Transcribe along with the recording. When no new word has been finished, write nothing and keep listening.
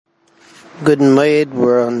Good Mayed,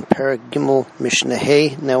 we're on Perek Gimel Mishnah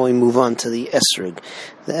Hey. Now we move on to the Esrig.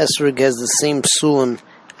 The Esrig has the same psulim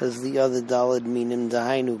as the other Daled Minim,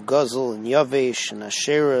 Dahainu, Guzel, and Yavesh, and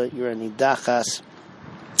Asherah, Yuranidachas.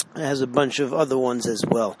 It has a bunch of other ones as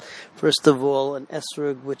well. First of all, an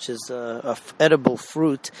Esrig, which is a edible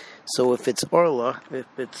fruit. So if it's Orla,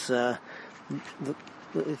 if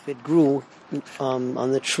it grew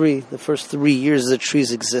on the tree, the first 3 years of the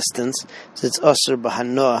tree's existence, so it's Asr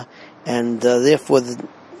Bahanoah, and therefore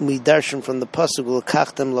we darshan from the pasuk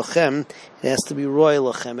L'kachtem lachem. It has to be roy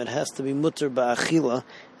lachem. It has to be mutter ba'achila,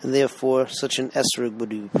 and therefore such an esrig would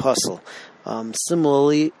be puzzle.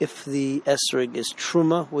 Similarly, if the esrig is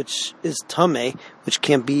truma, which is tameh, which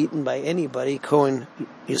can't be eaten by anybody, Kohen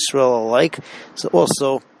Yisrael alike, so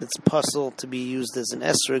also it's puzzle to be used as an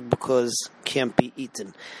esrig because it can't be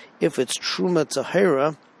eaten. If it's truma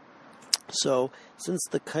tahira, so since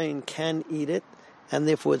the Kohen can eat it, and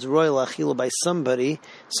therefore it's royal achila by somebody,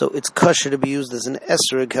 so it's kosher to be used as an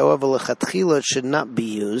esrig. However, lechatchila it should not be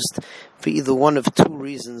used for either one of two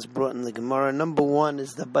reasons brought in the Gemara. Number one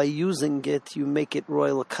is that by using it, you make it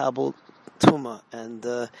royal kabel tuma,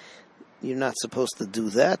 and you're not supposed to do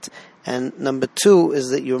that. And number two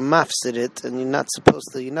is that you're mafsid it, and you're not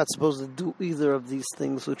supposed to do either of these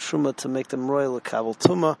things with truma to make them royal kabel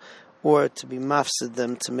tuma, or to be mafsid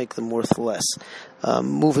them to make them worth less.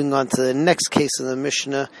 Moving on to the next case of the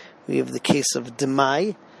Mishnah, we have the case of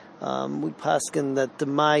demai. We paskin that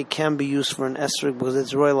demai can be used for an esrig because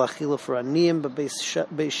it's royal achila for aniyim, but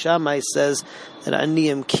Beis Shammai says that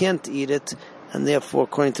aniyim can't eat it, and therefore,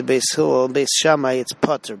 according to Beis Hillel, Beis Shammai it's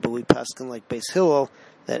potter, but we paskin like Beis Hillel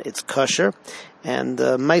that it's kosher. And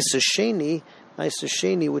Ma'aser Sheni,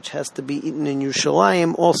 which has to be eaten in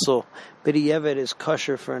Yerushalayim, also B'di'evet is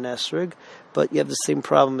kosher for an esrig, but you have the same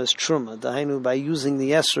problem as truma. Dahainu, by using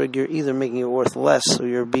the esrig, you're either making it worth less, or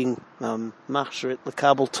you're being machsher it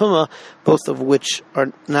l'kabel tuma, both of which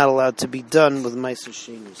are not allowed to be done with Ma'aser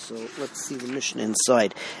Sheni. So let's see the Mishnah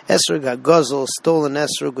inside. Esrig ha'gazel, stolen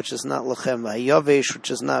esrig, which is not lachem, ha'yavesh,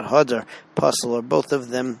 which is not hadar, puzzle, or both of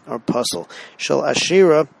them are puzzle. Shal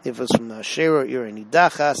Asherah, if it's from the Asherah, you're in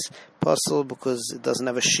idachas, puzzle because it doesn't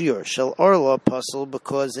have a shiur. Shel Orla, puzzle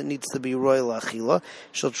because it needs to be royal achila.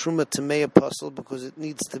 Shel Truma Tameya, puzzle because it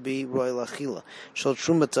needs to be royal achila. Shel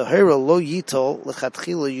Truma Tahira, lo yitol,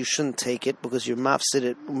 lechatchila, you shouldn't take it because you're mafsid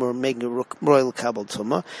it, or making it royal kabel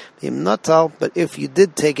tuma. Im natal, but if you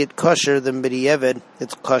did take it kosher, then b'di'evet,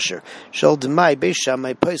 it's kosher. Shel Demai, Beis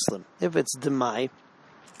Shammai Paislim. If it's Demai,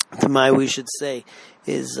 we should say,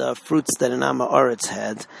 is fruits that an Amma Aretz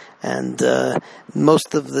had, and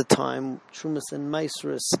most of the time Trumas and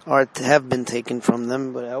Maisrus have been taken from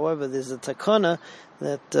them. But however, there's a takana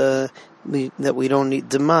that we don't need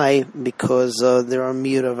Demai because there are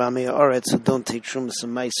miut of Amma Aretz who don't take Trumas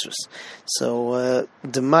and Maisrus. So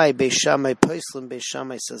Demai, Beis Shammai Paislim, Beis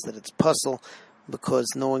Shammai says that it's puzzle because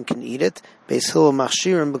no one can eat it. Beis Hillel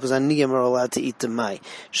machshirim because aniyim are allowed to eat the mai.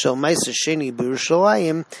 Shel Ma'aser Sheni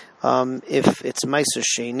b'Yerushalayim, if it's Ma'aser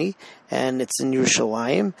Sheni and it's in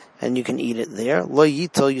Yerushalayim and you can eat it there, lo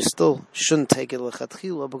yitol, you still shouldn't take it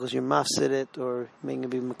lechatchila because you're mafsid it or making it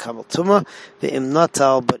be makabel tuma. Ve'im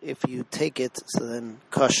natal, but if you take it, so then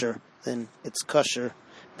kosher, then it's kosher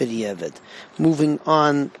b'di'evet. Moving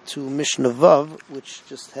on to Mishnah Vav, which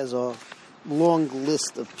just has a long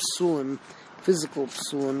list of psulim, physical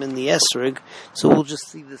psulim in the esrig, so we'll just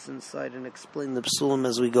see this inside and explain the psulim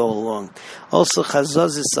as we go along. Also,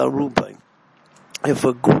 chazazis arubai. If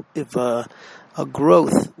a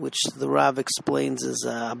growth, which the Rav explains is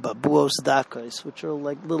babuos dakais, which are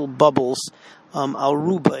like little bubbles,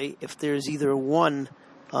 arubai, if there's either one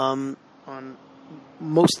on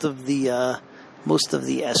most of the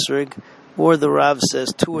esrig, or the Rav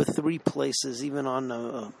says 2 or 3 places, even on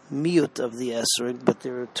a miut of the esrig, but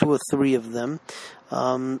there are 2 or 3 of them.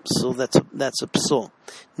 So that's a psul.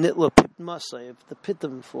 Nitla pit masai, if the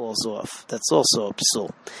pitum falls off, that's also a psul.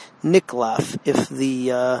 Niklaf, if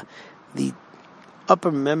the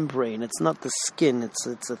upper membrane, it's not the skin,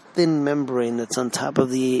 it's a thin membrane that's on top of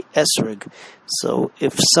the esrig. So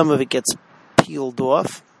if some of it gets peeled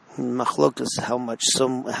off, machlokas how much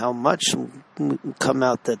come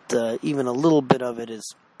out that even a little bit of it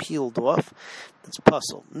is peeled off. That's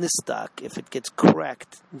puzzle. Nistak, if it gets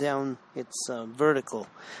cracked down its vertical.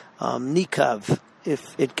 Nikav,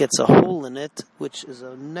 if it gets a hole in it, which is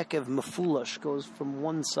a nekev mafulash, goes from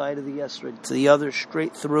one side of the esrig to the other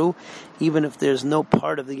straight through, even if there's no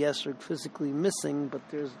part of the esrig physically missing, but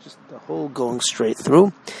there's just a hole going straight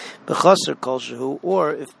through. B'chaser kol shehu,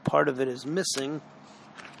 or if part of it is missing.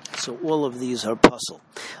 So all of these are puzzle.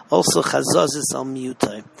 Also, chazazis al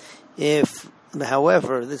miutai. If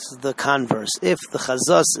However, this is the converse. If the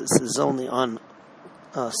chazasis is only on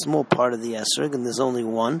a small part of the esrog, and there's only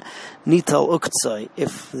one, nital uktzai.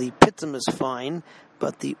 If the pitum is fine,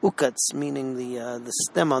 but the ukatz, meaning the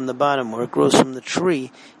stem on the bottom where it grows from the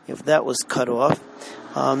tree, if that was cut off,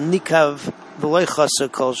 nikav v'loy chaser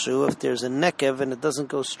kolshu. If there's a nekev and it doesn't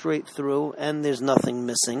go straight through, and there's nothing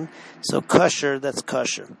missing, so kosher, that's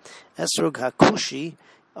kosher. Esrog hakushi,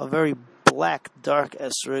 a very black, dark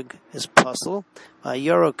esrog, is puzzle.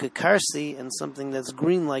 Yaro kakarsi, and something that's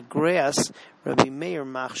green like grass, Rabbi Meir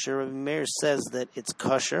machshir. Rabbi Meir says that it's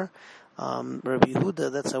kosher. Rabbi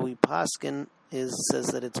Yehuda, that's how we paskin, says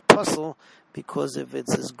that it's puzzle, because if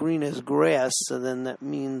it's as green as grass, so then that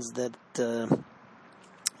means that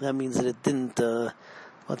it didn't, it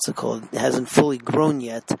hasn't fully grown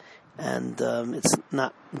yet, and it's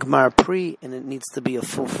not Gmar Pri, and it needs to be a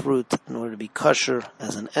full fruit in order to be kosher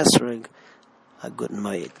as an esrog, a good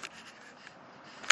mayit.